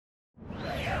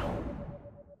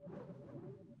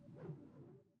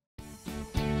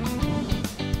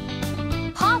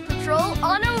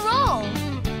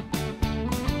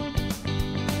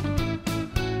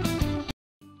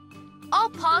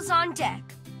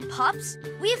Pups,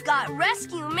 we've got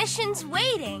rescue missions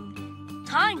waiting.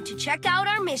 Time to check out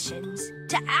our missions.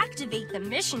 To activate the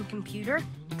mission computer,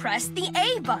 press the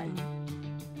A button.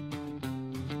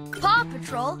 Paw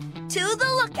Patrol, to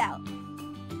the lookout.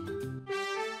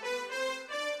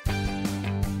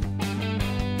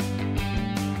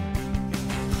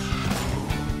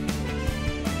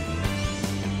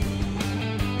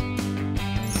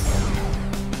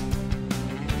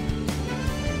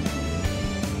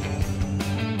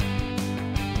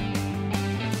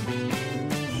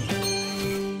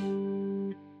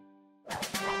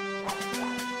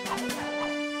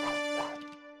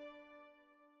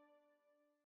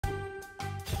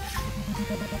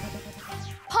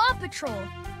 Paw Patrol!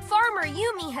 Farmer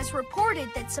Yumi has reported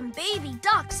that some baby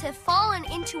ducks have fallen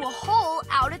into a hole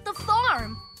out at the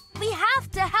farm. We have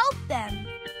to help them.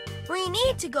 We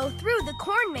need to go through the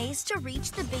corn maze to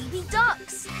reach the baby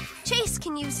ducks. Chase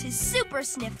can use his super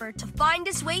sniffer to find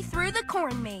his way through the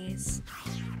corn maze.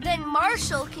 Then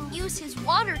Marshall can use his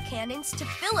water cannons to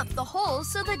fill up the hole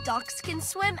so the ducks can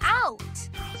swim out.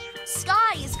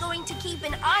 Sky is going to keep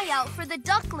an eye out for the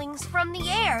ducklings from the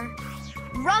air.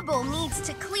 Rubble needs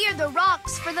to clear the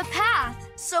rocks for the path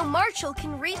so Marshall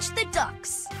can reach the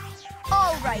ducks.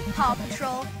 All right, Paw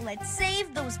Patrol, let's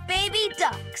save those baby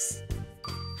ducks.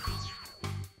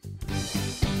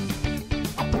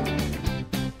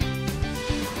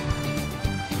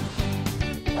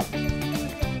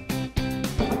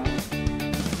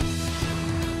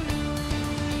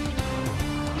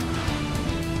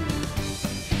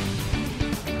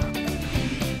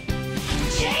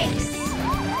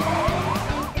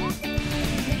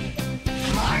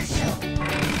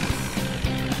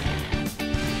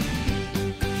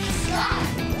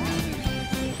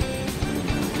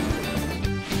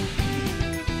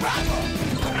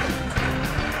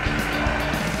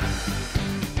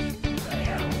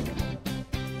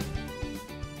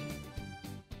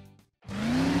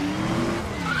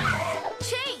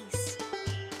 Chase!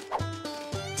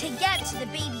 To get to the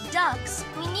baby ducks,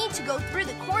 we need to go through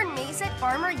the corn maze at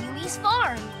Farmer Yumi's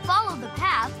farm. Follow the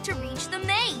path to reach the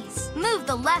maze. Move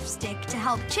the left stick to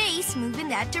help Chase move in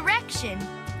that direction.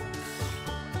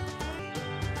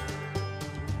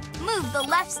 Move the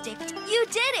left stick. You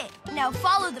did it! Now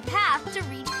follow the path to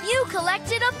reach. You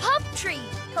collected a pup treat.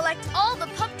 Collect all the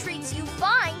pup treats you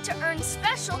find to earn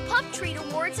special pup treat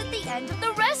awards at the end of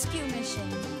the rescue mission.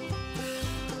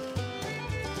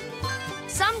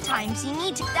 Sometimes you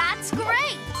need to... That's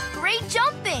great! Great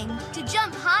jumping! To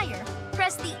jump higher,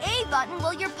 press the A button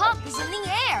while your pup is in the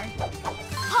air.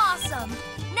 Awesome!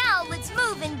 Now let's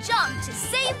move and jump to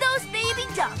save those baby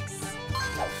ducks.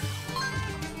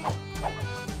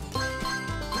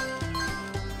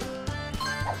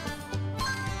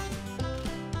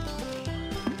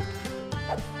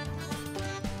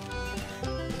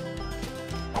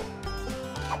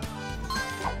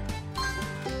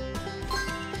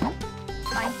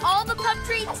 Find all the pup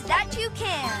treats that you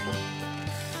can.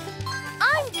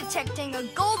 I'm detecting a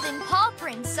golden paw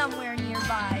print somewhere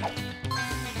nearby.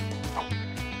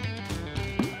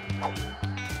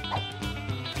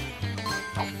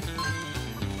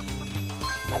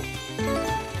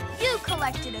 You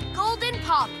collected a golden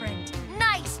paw print.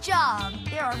 Nice job!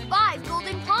 There are 5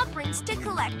 golden paw prints to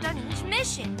collect on each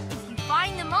mission. If you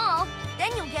find them all, then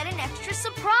you'll get an extra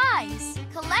surprise.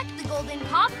 Collect the golden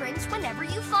paw prints whenever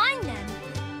you find them.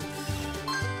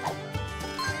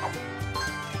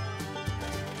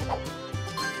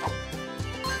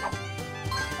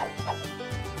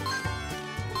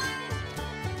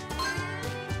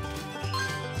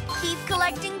 Keep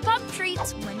collecting pup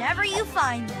treats whenever you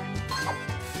find them.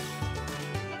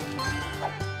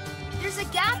 There's a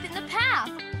gap in the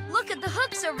path. Look at the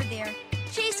hooks over there.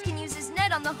 Chase can use his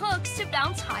net on the hooks to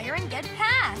bounce higher and get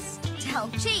past. To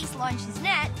help Chase launch his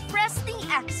net, press the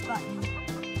X button.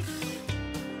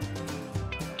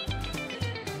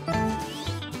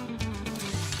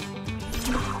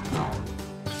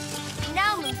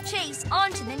 Now move Chase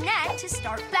onto the net to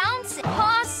start bouncing.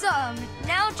 Awesome!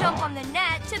 Now jump on the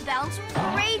net to bounce.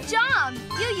 Great job!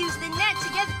 You use the net to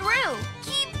get through.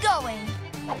 Keep going.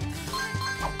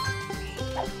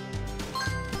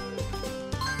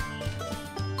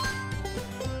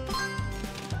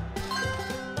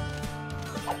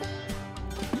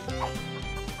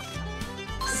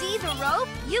 See the rope?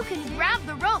 You can grab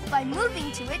the rope by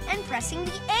moving to it and pressing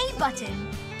the A button.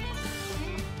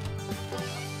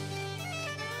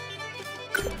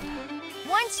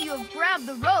 Once you have grabbed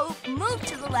the rope, move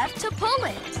to the left to pull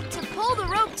it. To pull the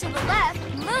rope to the left,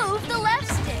 move the left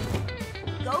stick.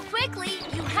 Go quickly.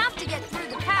 You have to get through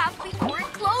the path before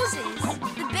it closes.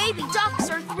 The baby ducks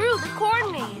are through the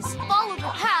corn maze. Follow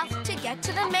the path to get to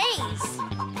to the maze.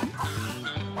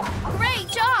 Great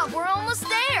job! We're almost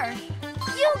there!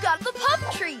 You got the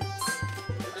pup treats!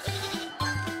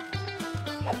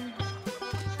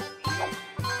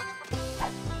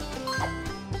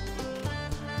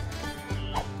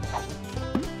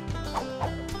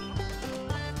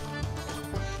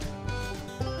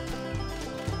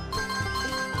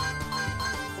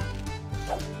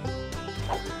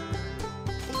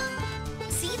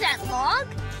 See that log?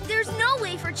 There's no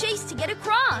way for Chase to get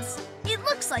across. It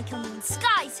looks like he'll need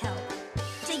Sky's help.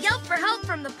 To yell for help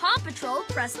from the Paw Patrol,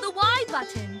 press the Y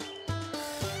button.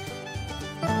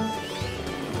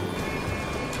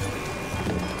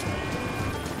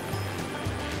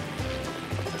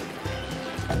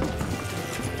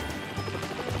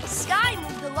 Sky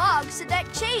moved the log so that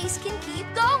Chase can keep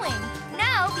going.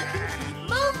 Now we can keep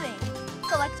moving.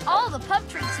 Collect all the pup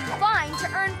treats you find to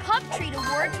earn pup treat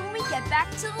awards when we get back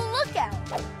to the lookout.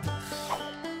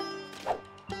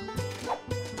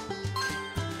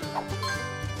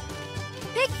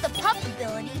 Pick the pup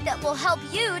ability that will help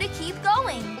you to keep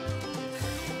going.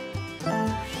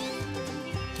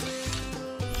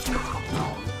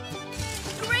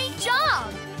 Great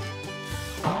job!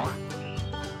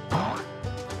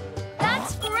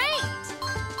 That's great!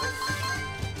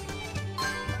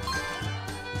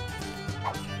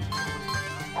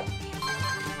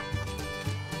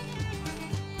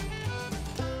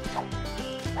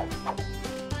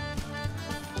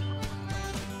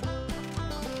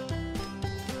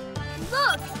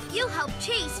 Look! You helped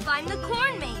Chase find the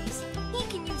corn maze. He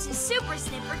can use his super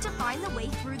sniffer to find the way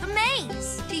through the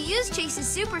maze. To use Chase's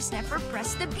super sniffer,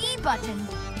 press the B button.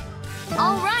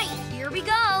 All right, here we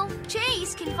go.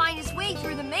 Chase can find his way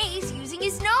through the maze using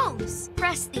his nose.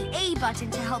 Press the A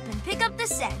button to help him pick up the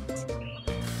scent.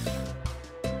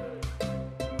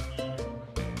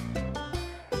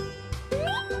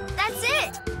 That's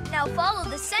it! Now follow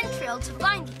the scent trail to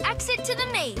find the exit to the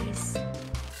maze.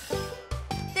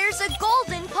 There's a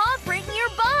golden paw print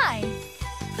nearby.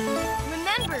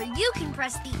 Remember, you can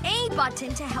press the A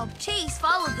button to help Chase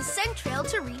follow the scent trail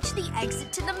to reach the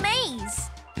exit to the maze.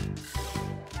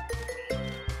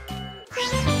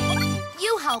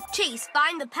 You help Chase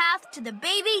find the path to the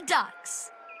baby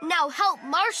ducks. Now help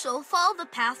Marshall follow the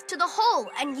path to the hole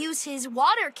and use his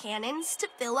water cannons to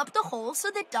fill up the hole so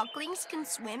the ducklings can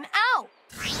swim out.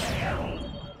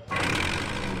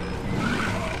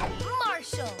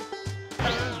 Marshall.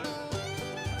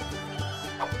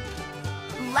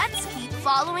 Let's keep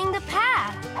following the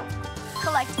path.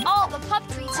 Collect all the pup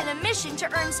treats in a mission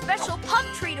to earn special pup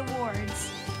treat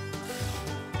awards.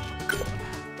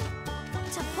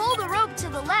 To pull the rope to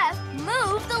the left,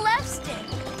 move the left stick.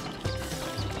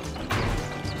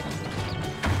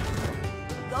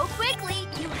 Go quickly.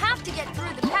 You have to get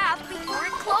through the path before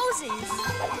it closes.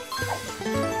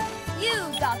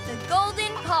 You got the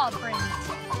golden paw print.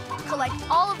 Collect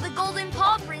all of the golden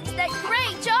paw prints.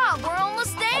 Great job! We're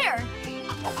almost there.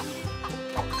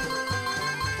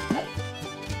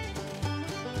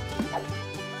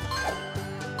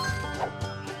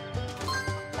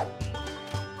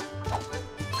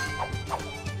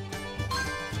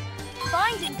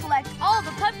 Find and collect all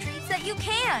the pup treats that you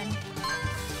can.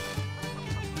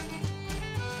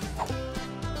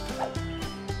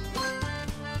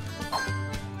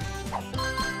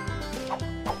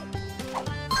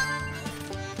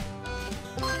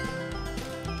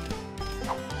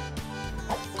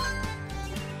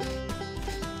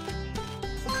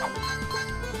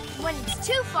 When it's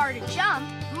too far to jump,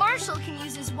 Marshall can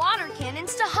use his water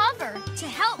cannons to hover. To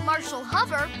help Marshall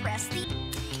hover, press the...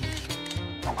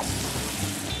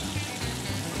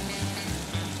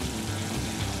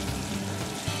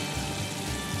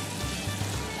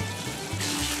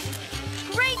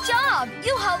 Great job!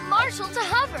 You helped Marshall to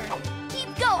hover.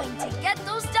 Keep going to get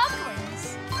those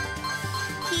ducklings.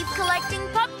 Keep collecting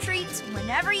pup treats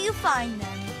whenever you find them.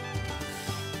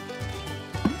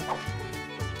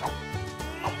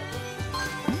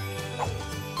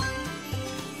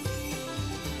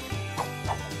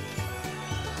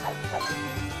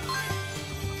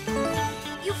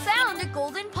 You found a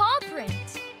golden paw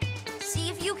print. See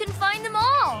if you can find them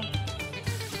all.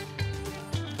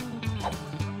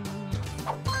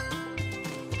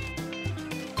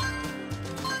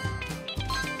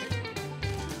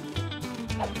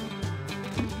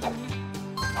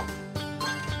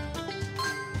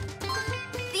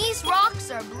 These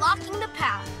rocks are blocking the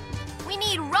path. We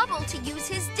need Rubble to use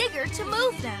his digger to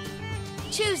move them.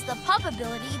 Choose the pup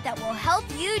ability that will help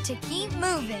you to keep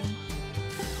moving.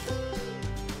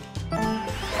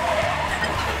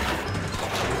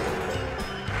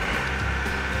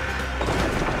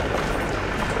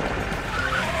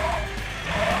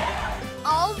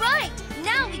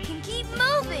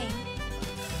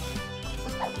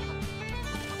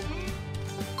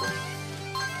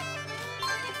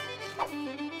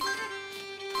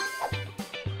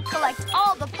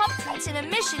 in a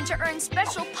mission to earn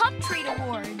special pup treat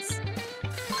awards.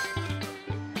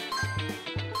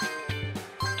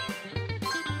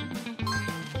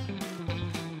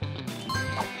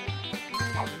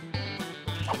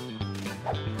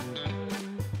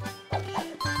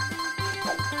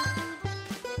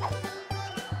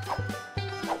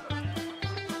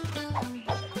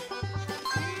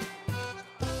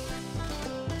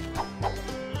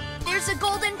 There's a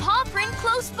golden paw print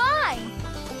close by.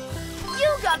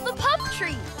 You got the pup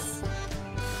treats.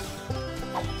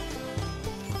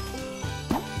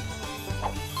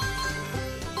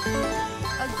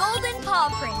 A golden paw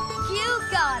print. You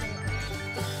got it.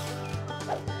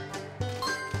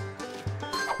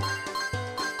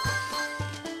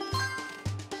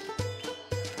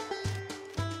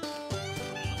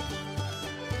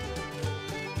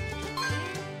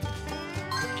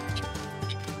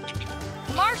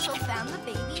 Marshall found the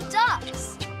baby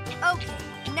ducks. Okay,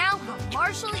 now how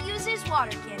Marshall uses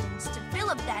water cannons to fill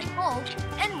up that hole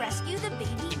and rescue the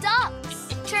baby ducks.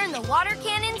 Turn the water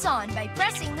cannons on by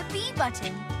pressing the B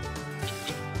button.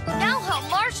 Now help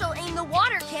Marshall aim the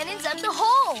water cannons at the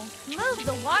hole. Move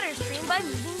the water stream by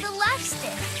moving the left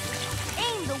stick.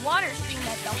 Aim the water stream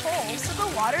at the hole so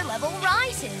the water level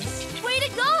rises. Way to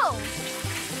go!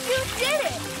 You did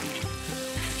it!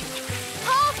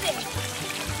 Perfect!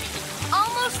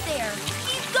 Almost there.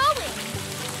 Keep going.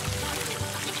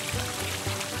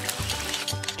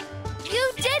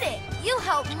 You did it! You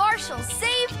helped Marshall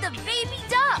save the baby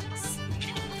ducks.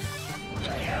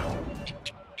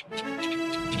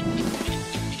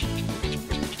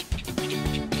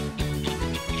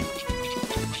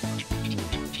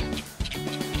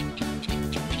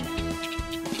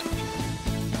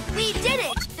 We did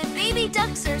it! The baby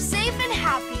ducks are safe and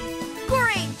happy.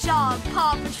 Great job,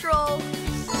 Paw Patrol.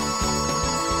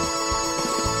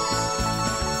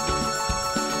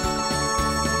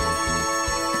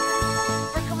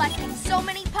 Collecting so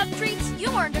many pup treats, you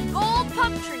earned a gold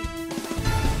pup treat.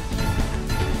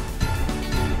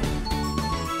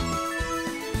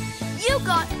 You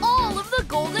got all of the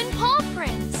golden paw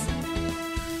prints.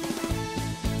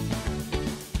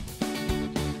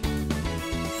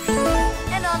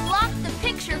 And unlock the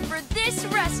picture for this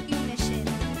rescue mission.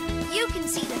 You can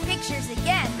see the pictures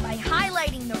again by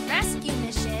highlighting the rescue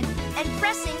mission and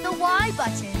pressing the Y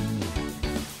button.